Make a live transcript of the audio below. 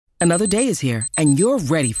Another day is here, and you're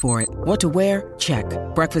ready for it. What to wear? Check.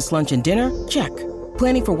 Breakfast, lunch, and dinner? Check.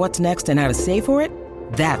 Planning for what's next and how to save for it?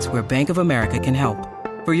 That's where Bank of America can help.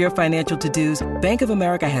 For your financial to-dos, Bank of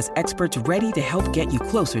America has experts ready to help get you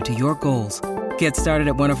closer to your goals. Get started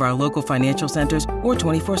at one of our local financial centers or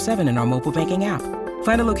 24/7 in our mobile banking app.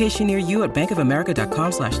 Find a location near you at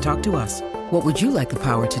bankofamerica.com/talktous. What would you like the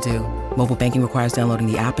power to do? Mobile banking requires downloading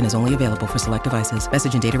the app and is only available for select devices.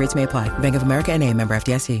 Message and data rates may apply. Bank of America N.A., member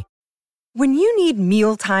FDIC. When you need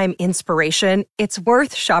mealtime inspiration, it's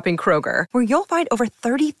worth shopping Kroger, where you'll find over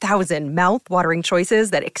 30,000 mouth-watering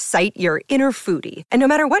choices that excite your inner foodie. And no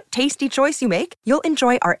matter what tasty choice you make, you'll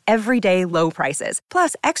enjoy our everyday low prices,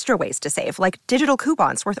 plus extra ways to save, like digital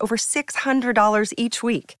coupons worth over $600 each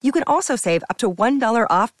week. You can also save up to $1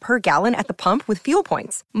 off per gallon at the pump with fuel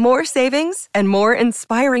points. More savings and more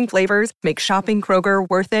inspiring flavors make shopping Kroger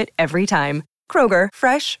worth it every time. Kroger,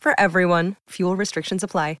 fresh for everyone. Fuel restrictions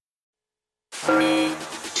apply. 3,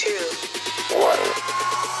 2, 1.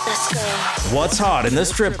 Let's go. What's hot in the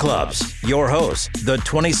strip clubs? Your hosts, the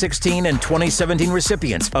 2016 and 2017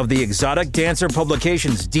 recipients of the Exotic Dancer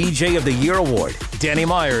Publications DJ of the Year Award, Danny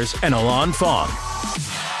Myers and Alon Fong.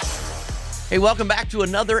 Hey, welcome back to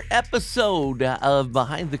another episode of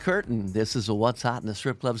Behind the Curtain. This is a What's Hot in the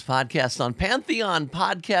Strip Clubs podcast on Pantheon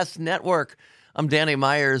Podcast Network. I'm Danny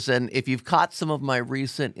Myers, and if you've caught some of my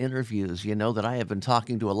recent interviews, you know that I have been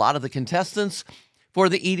talking to a lot of the contestants for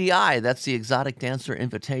the EDI. That's the Exotic Dancer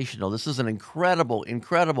Invitational. This is an incredible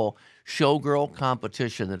showgirl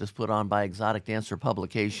competition that is put on by Exotic Dancer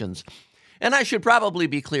Publications. And I should probably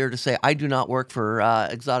be clear to say I do not work for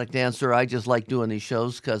Exotic Dancer. I just like doing these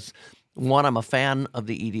shows because, one, I'm a fan of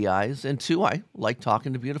the EDIs, and two, I like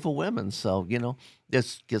talking to beautiful women. So,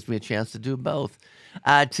 this gives me a chance to do both.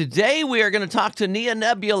 Today, we are going to talk to Nia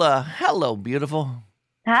Nebula. Hello, beautiful.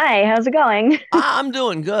 Hi, how's it going? I'm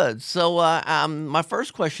doing good. So my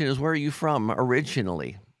first question is, where are you from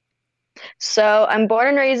originally? So I'm born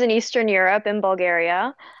and raised in Eastern Europe in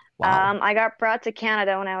Bulgaria. Wow. I got brought to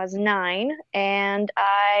Canada when I was 9, and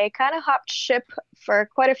I kind of hopped ship for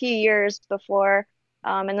quite a few years before,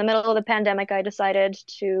 in the middle of the pandemic, I decided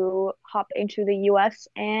to hop into the US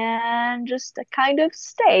and just kind of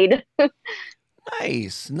stayed.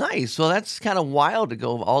 Nice. Well, that's kind of wild to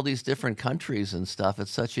go all these different countries and stuff at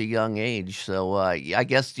such a young age. So I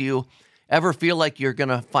guess, do you ever feel like you're going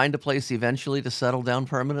to find a place eventually to settle down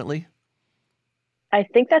permanently? I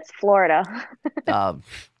think that's Florida.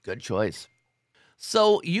 Good choice.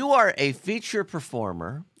 So you are a feature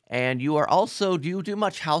performer, and you are also, do you do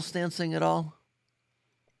much house dancing at all?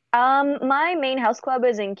 My main house club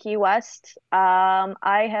is in Key West.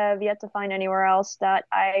 I have yet to find anywhere else that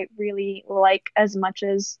I really like as much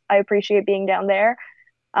as I appreciate being down there.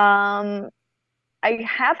 I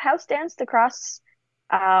have house danced across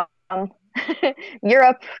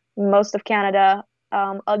Europe, most of Canada,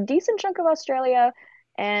 a decent chunk of Australia,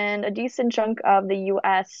 and a decent chunk of the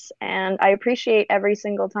US. And I appreciate every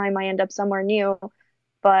single time I end up somewhere new.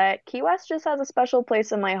 But Key West just has a special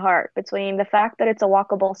place in my heart, between the fact that it's a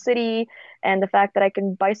walkable city and the fact that I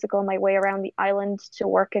can bicycle my way around the island to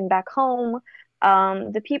work and back home.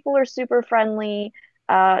 The people are super friendly.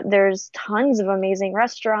 There's tons of amazing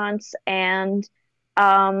restaurants, and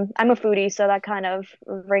I'm a foodie, so that kind of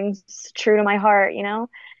rings true to my heart,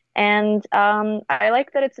 And I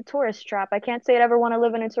like that it's a tourist trap. I can't say I'd ever want to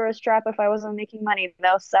live in a tourist trap if I wasn't making money,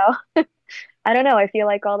 though. So I don't know. I feel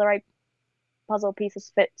like all the right puzzle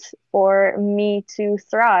pieces fit for me to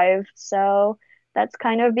thrive. So that's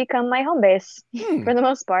kind of become my home base for the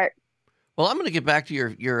most part. Well, I'm going to get back to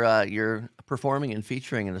your performing and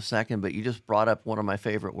featuring in a second, but you just brought up one of my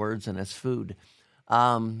favorite words, and it's food.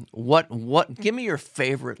 What give me your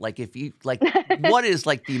favorite, what is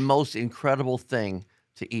like the most incredible thing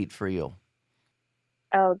to eat for you?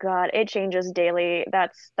 Oh God, it changes daily.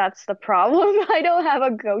 That's the problem. I don't have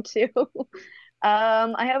a go-to.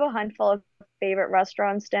 I have a handful of favorite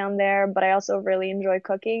restaurants down there, but I also really enjoy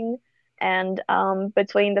cooking. And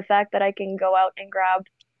between the fact that I can go out and grab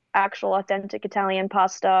actual authentic Italian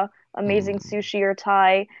pasta, amazing sushi or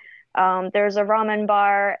Thai, there's a ramen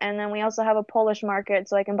bar, and then we also have a Polish market,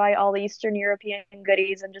 so I can buy all the Eastern European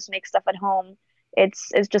goodies and just make stuff at home.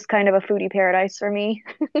 It's just kind of a foodie paradise for me.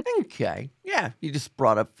 Okay. Yeah, you just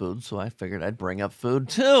brought up food, so I figured I'd bring up food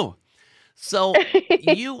too. So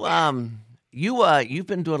you've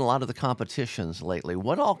been doing a lot of the competitions lately.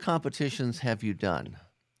 What all competitions have you done?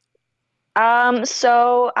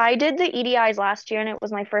 So I did the EDIs last year, and it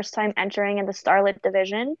was my first time entering in the Starlet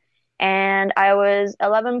division. And I was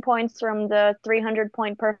 11 points from the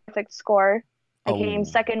 300-point perfect score. I came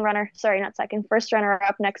Oh. first runner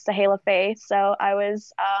up next to Hayla Faye. So I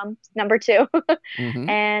was number two. Mm-hmm.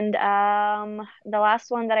 And the last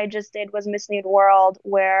one that I just did was Miss Nude World,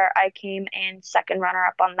 where I came in second runner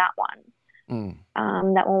up on that one.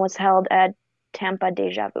 Mm. That one was held at Tampa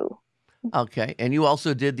Deja Vu. Okay. And you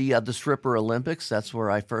also did the Stripper Olympics. That's where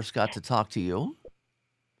I first got to talk to you.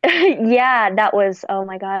 Yeah, that was, oh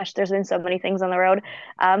my gosh, there's been so many things on the road.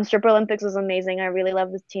 Stripper Olympics was amazing. I really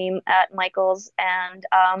love the team at Michaels, and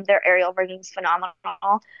their aerial version is phenomenal.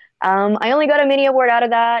 I only got a mini award out of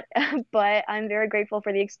that, but I'm very grateful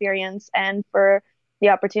for the experience and for the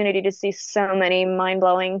opportunity to see so many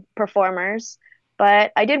mind-blowing performers.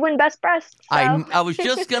 But I did win Best Breast, so I was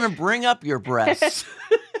just going to bring up your breasts.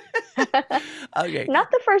 Okay. not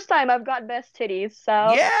the first time I've got Best Titties,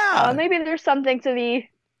 so Yeah. maybe there's something to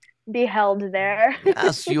be held there.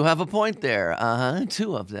 Yes, you have a point there.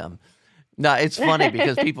 Two of them. No, it's funny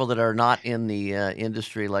because people that are not in the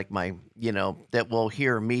industry, like that will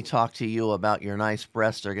hear me talk to you about your nice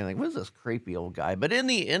breasts, are going to think, what's this creepy old guy? But in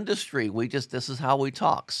the industry, this is how we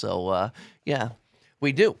talk. So, yeah,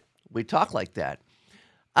 we do. We talk like that.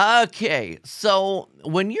 Okay, so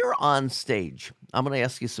when you're on stage, I'm going to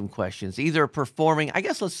ask you some questions. Either performing, I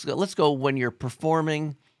guess let's go when you're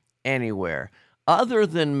performing anywhere. Other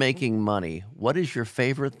than making money, what is your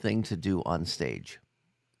favorite thing to do on stage?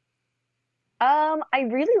 I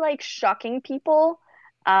really like shocking people.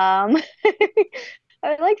 Um,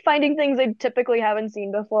 I like finding things I typically haven't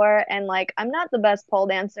seen before, and like I'm not the best pole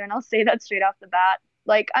dancer, and I'll say that straight off the bat.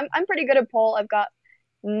 Like I'm pretty good at pole. I've got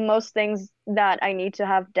most things that I need to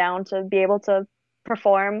have down to be able to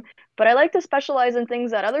perform, but I like to specialize in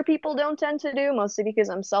things that other people don't tend to do, mostly because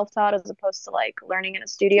I'm self-taught as opposed to like learning in a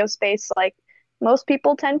studio space like most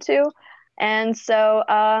people tend to. And so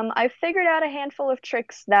I figured out a handful of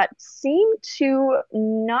tricks that seem to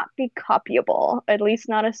not be copyable, at least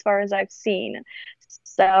not as far as I've seen.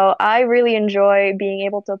 So I really enjoy being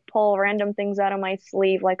able to pull random things out of my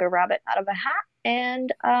sleeve like a rabbit out of a hat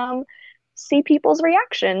and see people's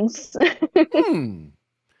reactions. Hmm.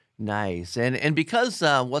 Nice. And because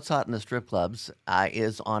What's Hot in the Strip Clubs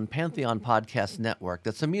is on Pantheon Podcast Network,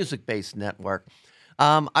 that's a music-based network,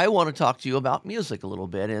 I want to talk to you about music a little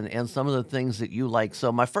bit and some of the things that you like.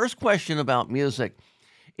 So my first question about music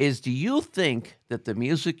is, do you think that the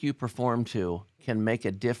music you perform to can make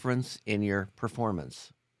a difference in your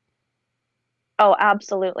performance? Oh,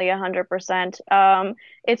 absolutely, 100%.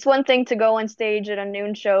 It's one thing to go on stage at a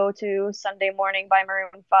noon show to Sunday Morning by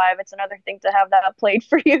Maroon 5. It's another thing to have that played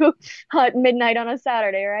for you at midnight on a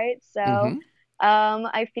Saturday, right? So, Mm-hmm.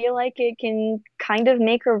 I feel like it can kind of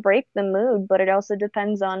make or break the mood, but it also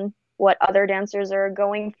depends on what other dancers are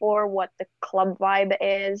going for, what the club vibe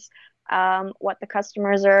is, what the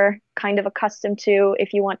customers are kind of accustomed to,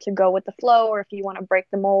 if you want to go with the flow or if you want to break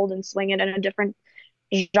the mold and swing it in a different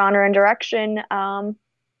genre and direction.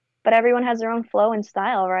 But everyone has their own flow and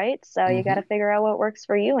style, right? So you got Mm-hmm. to figure out what works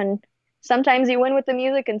for you. And sometimes you win with the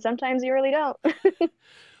music, and sometimes you really don't.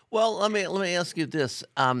 Well, let me ask you this: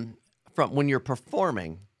 from when you're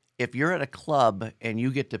performing, if you're at a club and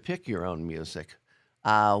you get to pick your own music,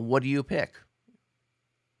 what do you pick?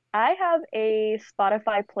 I have a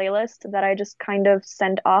Spotify playlist that I just kind of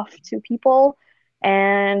send off to people,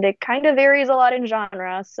 and it kind of varies a lot in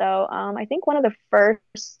genre. So I think one of the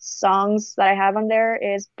first songs that I have on there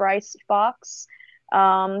is Bryce Fox.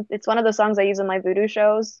 It's one of the songs I use in my voodoo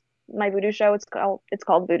shows. My voodoo show, it's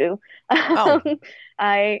called Voodoo. Oh,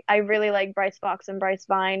 I really like Bryce Fox and Bryce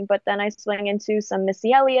Vine, but then I swing into some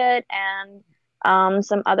Missy Elliott and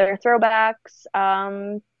some other throwbacks.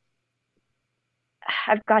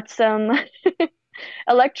 I've got some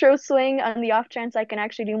electro swing on the off chance I can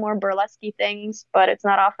actually do more burlesque things, but it's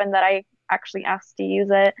not often that I actually ask to use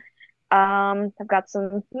it. I've got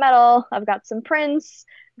some metal, I've got some Prince,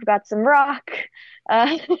 I've got some rock.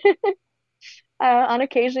 Uh, on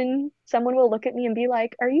occasion, someone will look at me and be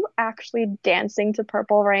like, "Are you actually dancing to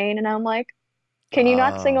Purple Rain?" And I'm like, "Can you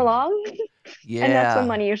not sing uh, along?" And that's when yeah.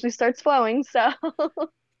 money usually starts flowing. So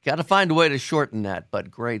Got to find a way to shorten that, but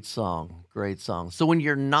great song, great song. So when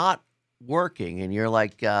you're not working and you're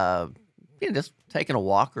like, just taking a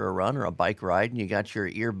walk or a run or a bike ride, and you got your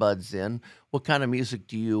earbuds in, what kind of music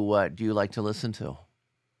do you like to listen to?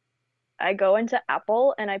 I go into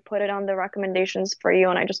Apple and I put it on the recommendations for you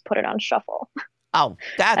and I just put it on shuffle. Oh,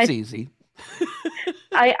 that's I easy.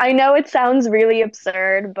 I know it sounds really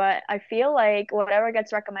absurd, but I feel like whatever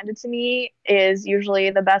gets recommended to me is usually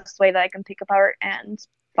the best way that I can pick apart and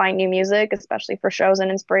find new music, especially for shows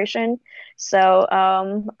and inspiration. So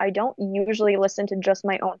I don't usually listen to just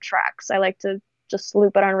my own tracks. I like to just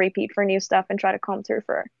loop it on repeat for new stuff and try to comb through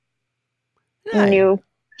for new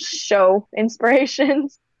show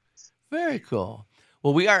inspirations. Very cool.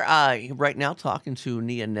 Well, we are right now talking to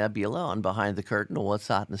Nia Nebula on Behind the Curtain, a What's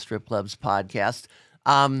Hot in the Strip Clubs podcast.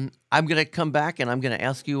 I'm going to come back and I'm going to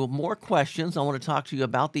ask you more questions. I want to talk to you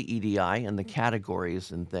about the EDI and the categories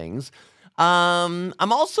and things. I'm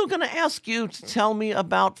also going to ask you to tell me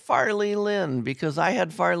about Farley Lynn, because I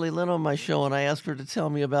had Farley Lynn on my show and I asked her to tell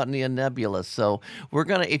me about Nia Nebula. So we're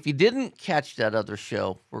going to, if you didn't catch that other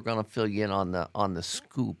show, we're going to fill you in on the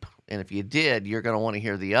scoop. And if you did, you're going to want to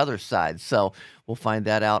hear the other side. So we'll find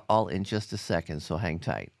that out all in just a second. So hang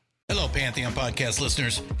tight. Hello, Pantheon podcast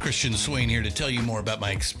listeners. Christian Swain here to tell you more about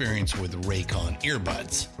my experience with Raycon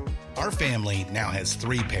earbuds. Our family now has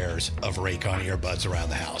 3 pairs of Raycon earbuds around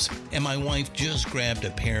the house, and my wife just grabbed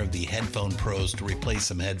a pair of the Headphone Pros to replace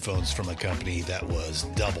some headphones from a company that was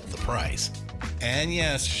double the price. And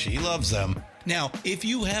yes, she loves them. Now, if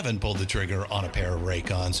you haven't pulled the trigger on a pair of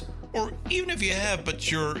Raycons, or even if you have, but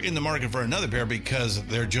you're in the market for another pair because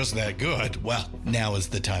they're just that good, well, now is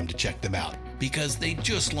the time to check them out, because they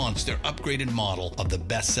just launched their upgraded model of the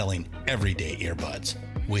best-selling everyday earbuds.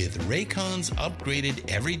 With Raycon's upgraded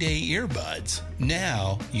everyday earbuds,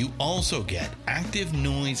 now you also get active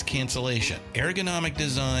noise cancellation, ergonomic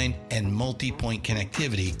design, and multi-point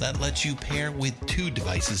connectivity that lets you pair with 2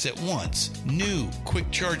 devices at once. New quick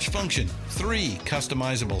charge function, 3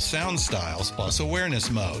 customizable sound styles, plus awareness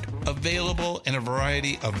mode. Available in a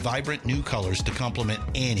variety of vibrant new colors to complement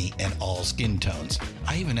any and all skin tones.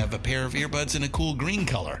 I even have a pair of earbuds in a cool green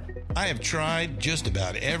color. I have tried just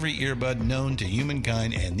about every earbud known to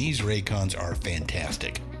humankind, and these Raycons are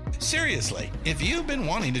fantastic. Seriously, if you've been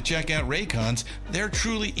wanting to check out Raycons, there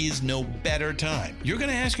truly is no better time. You're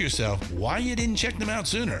going to ask yourself why you didn't check them out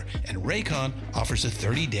sooner, and Raycon offers a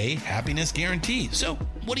 30-day happiness guarantee. So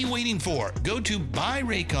what are you waiting for? Go to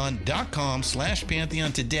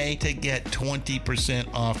buyraycon.com/Pantheon today to get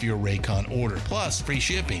 20% off your Raycon order, plus free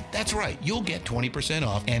shipping. That's right, you'll get 20%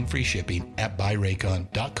 off and free shipping at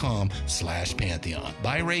buyraycon.com/Pantheon.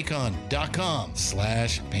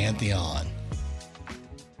 buyraycon.com/Pantheon.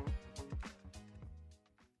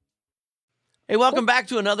 Hey, welcome back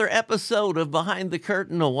to another episode of Behind the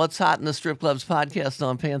Curtain, a What's Hot in the Strip Clubs podcast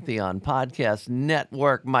on Pantheon Podcast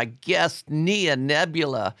Network. My guest, Nia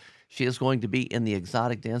Nebula. She is going to be in the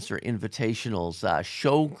Exotic Dancer Invitational's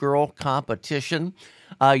Showgirl competition.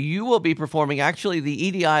 You will be performing, actually, the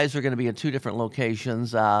EDIs are going to be in 2 different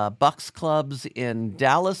locations. Bucks Clubs in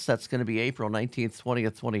Dallas, that's going to be April 19th,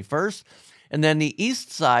 20th, 21st. And then the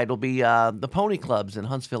east side will be the Pony Clubs in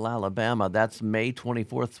Huntsville, Alabama. That's May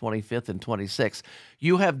 24th, 25th, and 26th.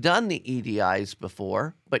 You have done the EDIs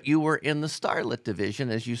before, but you were in the Starlet division,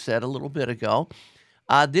 as you said a little bit ago.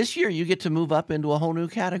 This year, you get to move up into a whole new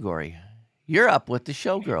category. You're up with the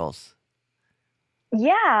Showgirls.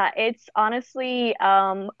 Yeah, it's honestly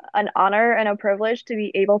an honor and a privilege to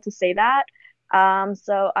be able to say that.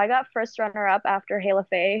 So I got first runner-up after Hayla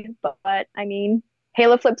Faye, but I mean,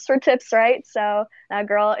 Hayla flips for tips, right? So that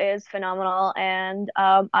girl is phenomenal, and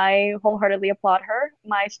I wholeheartedly applaud her.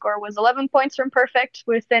 My score was 11 points from perfect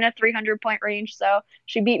within a 300-point range, so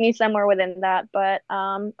she beat me somewhere within that. But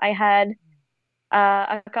I had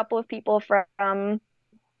a couple of people from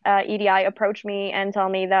EDI approach me and tell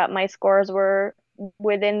me that my scores were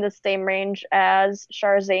within the same range as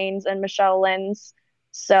Charzane's and Michelle Lynn's.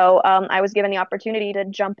 So I was given the opportunity to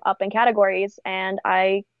jump up in categories, and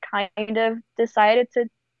I kind of decided to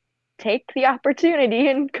take the opportunity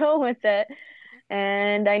and go with it.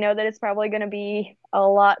 And I know that it's probably going to be a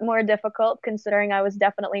lot more difficult, considering I was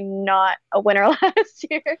definitely not a winner last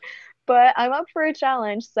year. But I'm up for a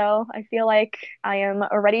challenge, so I feel like I am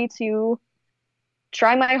ready to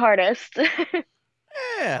try my hardest.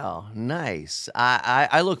 Yeah, nice.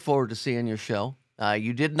 I look forward to seeing your show.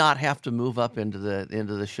 You did not have to move up into the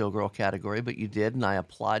Showgirl category, but you did, and I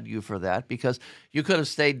applaud you for that, because you could have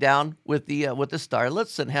stayed down with the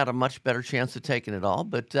Starlets and had a much better chance of taking it all.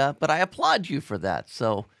 But I applaud you for that.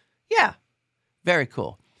 So yeah, very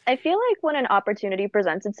cool. I feel like when an opportunity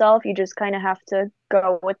presents itself, you just kind of have to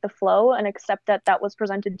go with the flow and accept that that was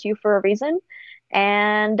presented to you for a reason.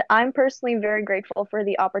 And I'm personally very grateful for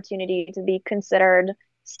the opportunity to be considered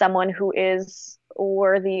someone who is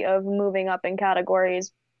worthy of moving up in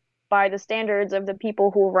categories by the standards of the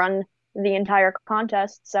people who run the entire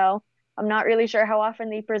contest. So I'm not really sure how often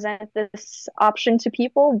they present this option to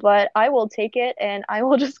people, but I will take it and I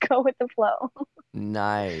will just go with the flow.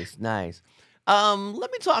 Nice.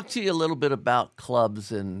 Let me talk to you a little bit about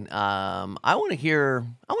clubs, and I want to hear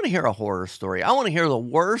a horror story. I want to hear the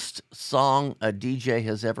worst song a DJ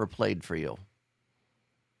has ever played for you.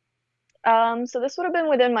 So this would have been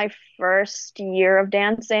within my first year of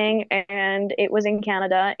dancing, and it was in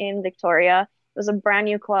Canada, in Victoria. It was a brand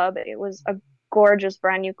new club. It was a gorgeous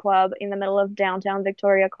brand new club in the middle of downtown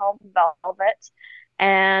Victoria called Velvet.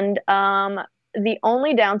 And the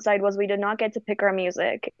only downside was we did not get to pick our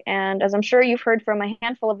music. And as I'm sure you've heard from a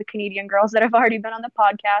handful of the Canadian girls that have already been on the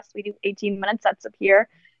podcast, we do 18-minute sets up here.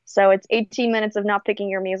 So it's 18 minutes of not picking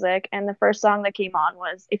your music. And the first song that came on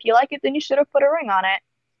was, "If You Like It, Then You Should Have Put a Ring on It."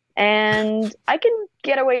 And I can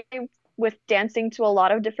get away with dancing to a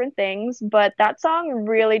lot of different things, but that song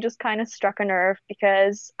really just kind of struck a nerve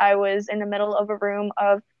because I was in the middle of a room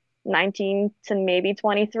of 19 to maybe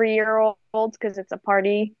 23-year-olds because it's a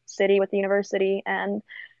party city with the university. And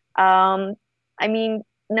I mean,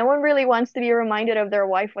 no one really wants to be reminded of their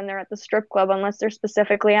wife when they're at the strip club unless they're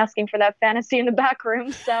specifically asking for that fantasy in the back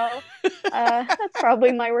room. So that's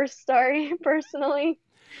probably my worst story personally.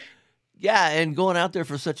 Yeah, and going out there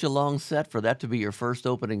for such a long set, for that to be your first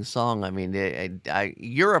opening song, I mean,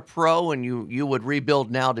 you're a pro and you would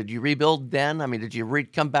rebuild now. Did you rebuild then? I mean, did you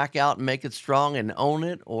come back out and make it strong and own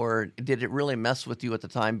it? Or did it really mess with you at the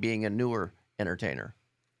time being a newer entertainer?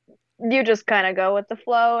 You just kind of go with the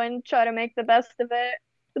flow and try to make the best of it.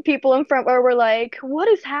 The people in front were like, "What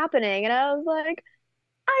is happening?" And I was like,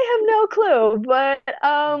 "I have no clue, but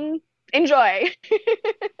enjoy."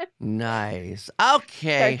 Nice.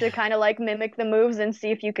 Okay. Start to kind of like mimic the moves and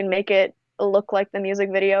see if you can make it look like the music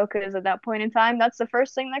video, because at that point in time, that's the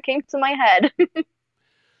first thing that came to my head.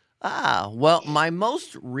 Well, my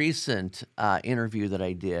most recent interview that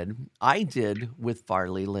I did with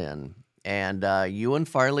Farley Lynn. And you and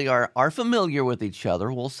Farley are familiar with each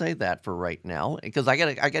other. We'll say that for right now, because I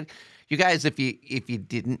got you guys. If you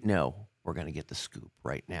didn't know, we're gonna get the scoop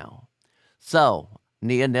right now. So,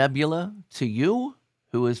 Nia Nebula, to you,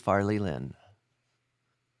 who is Farley Lynn?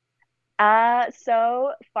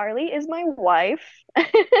 So Farley is my wife.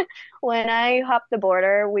 When I hopped the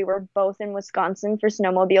border, we were both in Wisconsin for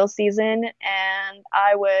snowmobile season, and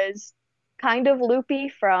I was kind of loopy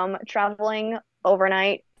from traveling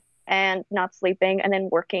overnight and not sleeping and then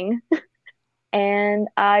working. And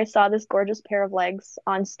I saw this gorgeous pair of legs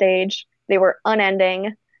on stage. They were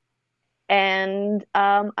unending. And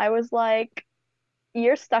I was like,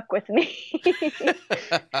 "You're stuck with me."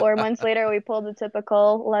 4 months later, we pulled the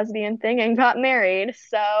typical lesbian thing and got married.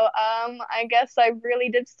 So I guess I really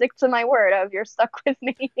did stick to my word of "you're stuck with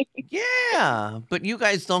me." Yeah, but you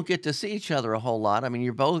guys don't get to see each other a whole lot. I mean,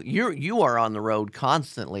 you are on the road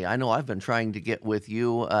constantly. I know I've been trying to get with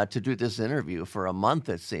you to do this interview for a month,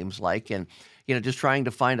 it seems like, and just trying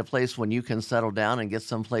to find a place when you can settle down and get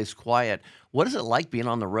someplace quiet. What is it like being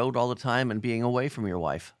on the road all the time and being away from your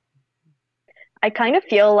wife? I kind of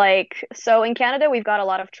feel like, so in Canada, we've got a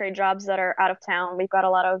lot of trade jobs that are out of town. We've got a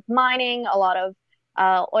lot of mining, a lot of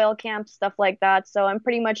oil camps, stuff like that. So I'm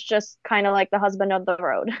pretty much just kind of like the husband of the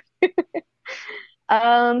road.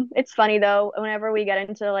 It's funny though, whenever we get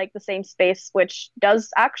into like the same space, which does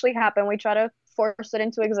actually happen, we try to force it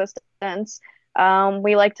into existence.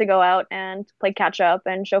 We like to go out and play catch up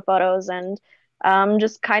and show photos and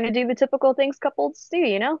just kind of do the typical things couples do,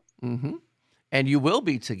 Mm-hmm. And you will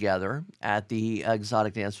be together at the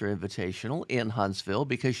Exotic Dancer Invitational in Huntsville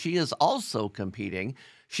because she is also competing.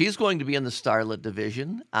 She's going to be in the Starlet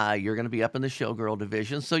division. You're going to be up in the Showgirl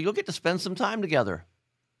division. So you'll get to spend some time together.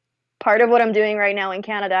 Part of what I'm doing right now in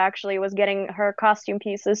Canada actually was getting her costume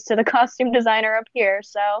pieces to the costume designer up here.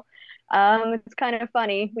 So it's kind of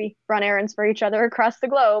funny. We run errands for each other across the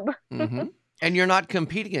globe. Mm-hmm. And you're not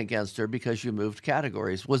competing against her because you moved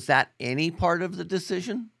categories. Was that any part of the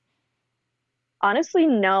decision? Honestly,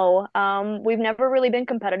 no. We've never really been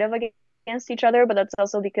competitive against each other, but that's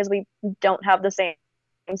also because we don't have the same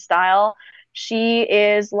style. She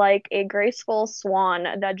is like a graceful swan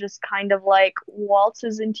that just kind of like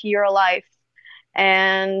waltzes into your life.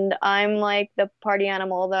 And I'm like the party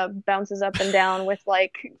animal that bounces up and down with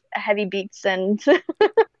like heavy beats and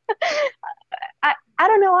I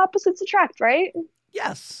don't know, opposites attract, right?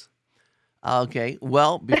 Yes. Okay.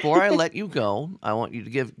 Well, before I let you go, I want you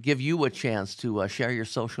to give you a chance to share your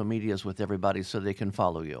social medias with everybody so they can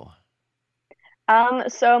follow you.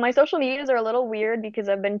 So my social medias are a little weird because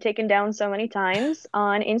I've been taken down so many times.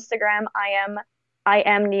 On Instagram, I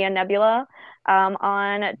am Nia Nebula.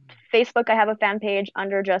 On Facebook, I have a fan page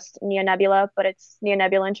under just Nia Nebula, but it's Nia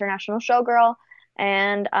Nebula International Showgirl.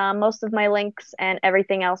 And most of my links and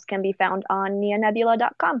everything else can be found on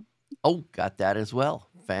nianebula.com. Oh, got that as well.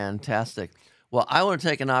 Fantastic. Well, I want to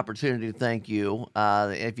take an opportunity to thank you.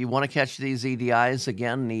 If you want to catch these EDIs,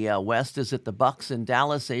 again, the West is at the Bucks in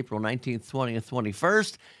Dallas, April 19th, 20th,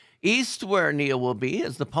 21st. East, where Nia will be,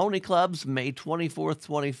 is the Pony Clubs, May 24th,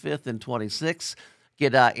 25th, and 26th.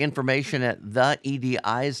 Get information at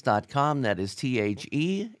theedis.com. That is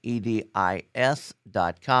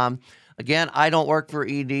THEEDIS.com. Again, I don't work for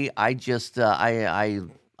ED. I just, I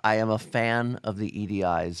am a fan of the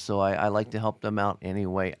EDIs, so I like to help them out any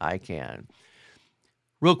way I can.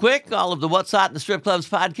 Real quick, all of the What's Hot in the Strip Clubs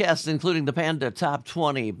podcasts, including the Panda Top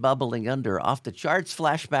 20, Bubbling Under, Off the Charts,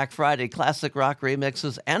 Flashback Friday, Classic Rock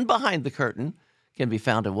Remixes, and Behind the Curtain, can be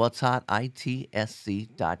found at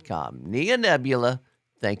what'shotitsc.com. Nia Nebula,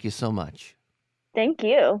 thank you so much. Thank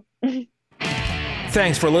you.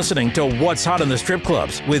 Thanks for listening to What's Hot in the Strip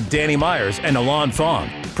Clubs with Danny Myers and Alon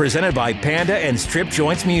Fong, presented by Panda and Strip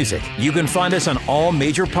Joints Music. You can find us on all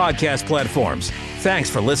major podcast platforms. Thanks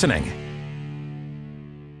for listening.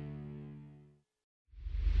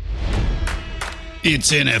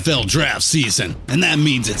 It's NFL draft season, and that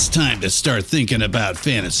means it's time to start thinking about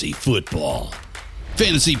fantasy football.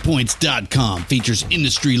 FantasyPoints.com features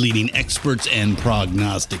industry-leading experts and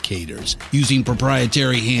prognosticators using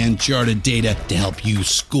proprietary hand-charted data to help you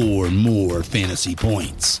score more fantasy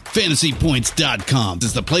points. FantasyPoints.com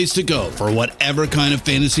is the place to go for whatever kind of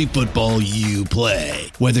fantasy football you play.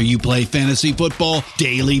 Whether you play fantasy football,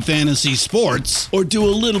 daily fantasy sports, or do a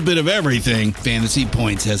little bit of everything, Fantasy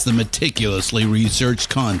Points has the meticulously researched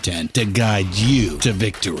content to guide you to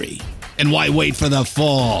victory. And why wait for the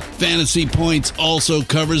fall? Fantasy Points also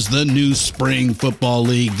covers the new spring football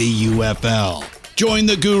league, the UFL. Join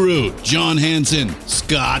the guru, John Hansen,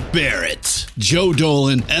 Scott Barrett, Joe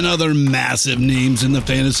Dolan, and other massive names in the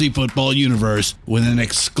fantasy football universe with an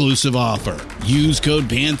exclusive offer. Use code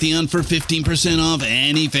Pantheon for 15% off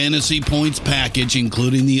any Fantasy Points package,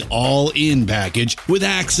 including the all-in package, with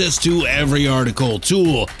access to every article,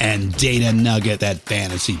 tool, and data nugget that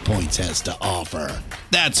Fantasy Points has to offer.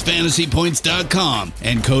 That's FantasyPoints.com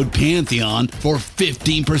and code Pantheon for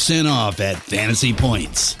 15% off at Fantasy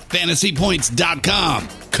Points. FantasyPoints.com,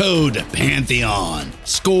 code Pantheon.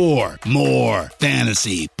 Score more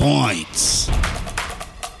fantasy points.